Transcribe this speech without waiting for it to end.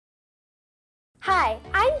Hi,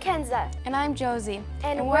 I'm Kenza. And I'm Josie.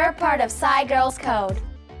 And we're part of SciGirls Code.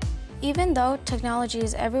 Even though technology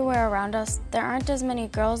is everywhere around us, there aren't as many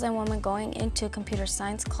girls and women going into computer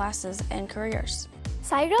science classes and careers.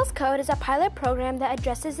 SciGirls Code is a pilot program that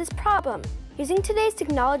addresses this problem, using today's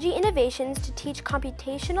technology innovations to teach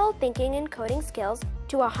computational thinking and coding skills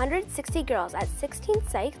to 160 girls at 16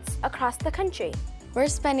 sites across the country. We're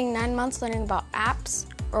spending 9 months learning about apps,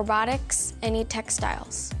 robotics, and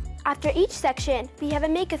e-textiles. After each section, we have a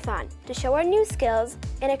make-a-thon to show our new skills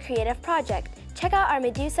in a creative project. Check out our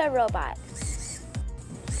Medusa robot.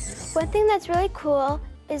 One thing that's really cool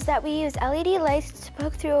is that we use LED lights to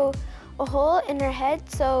poke through a hole in her head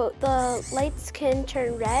so the lights can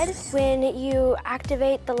turn red when you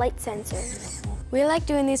activate the light sensor. We like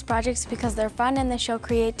doing these projects because they're fun and they show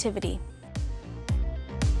creativity.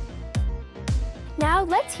 Now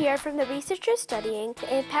let's hear from the researchers studying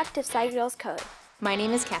the impact of SciGirls Code. My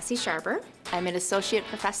name is Cassie Sharber. I'm an Associate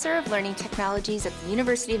Professor of Learning Technologies at the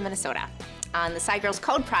University of Minnesota. On the SciGirls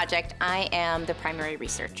Code project, I am the primary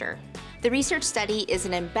researcher. The research study is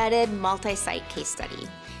an embedded multi-site case study.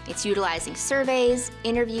 It's utilizing surveys,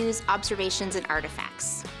 interviews, observations, and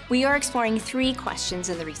artifacts. We are exploring 3 questions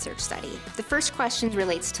in the research study. The first question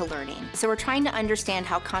relates to learning. So we're trying to understand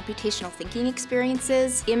how computational thinking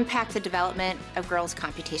experiences impact the development of girls'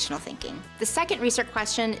 computational thinking. The second research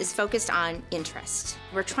question is focused on interest.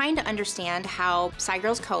 We're trying to understand how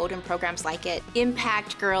SciGirls Code and programs like it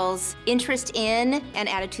impact girls' interest in and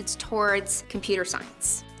attitudes towards computer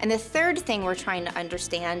science. And the third thing we're trying to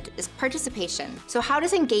understand is participation. So how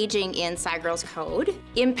does engaging in SciGirls Code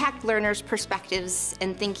impact learners' perspectives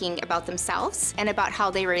and thinking about themselves and about how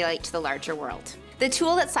they relate to the larger world? The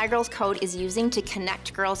tool that SciGirls Code is using to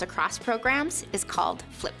connect girls across programs is called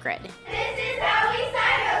Flipgrid. This is how we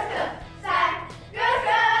SciGirls Code. SciGirls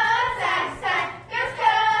Code, SciGirls Code.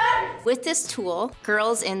 With this tool,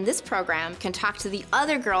 girls in this program can talk to the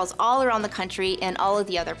other girls all around the country in all of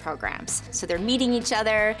the other programs. So they're meeting each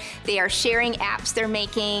other, they are sharing apps they're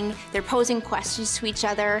making, they're posing questions to each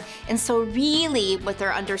other. And so really what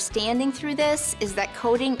they're understanding through this is that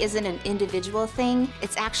coding isn't an individual thing.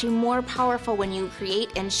 It's actually more powerful when you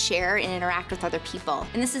create and share and interact with other people.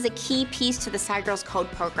 And this is a key piece to the SciGirls Code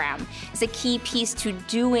program. It's a key piece to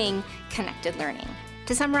doing connected learning.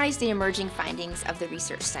 To summarize the emerging findings of the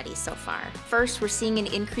research study so far, first, we're seeing an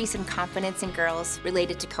increase in confidence in girls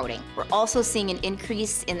related to coding. We're also seeing an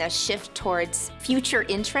increase in the shift towards future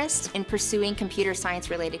interest in pursuing computer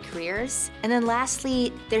science-related careers. And then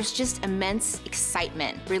lastly, there's just immense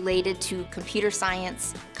excitement related to computer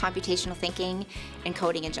science, computational thinking, and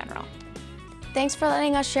coding in general. Thanks for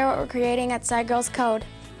letting us share what we're creating at SciGirls Code.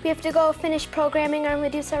 We have to go finish programming our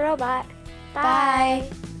Medusa robot. Bye.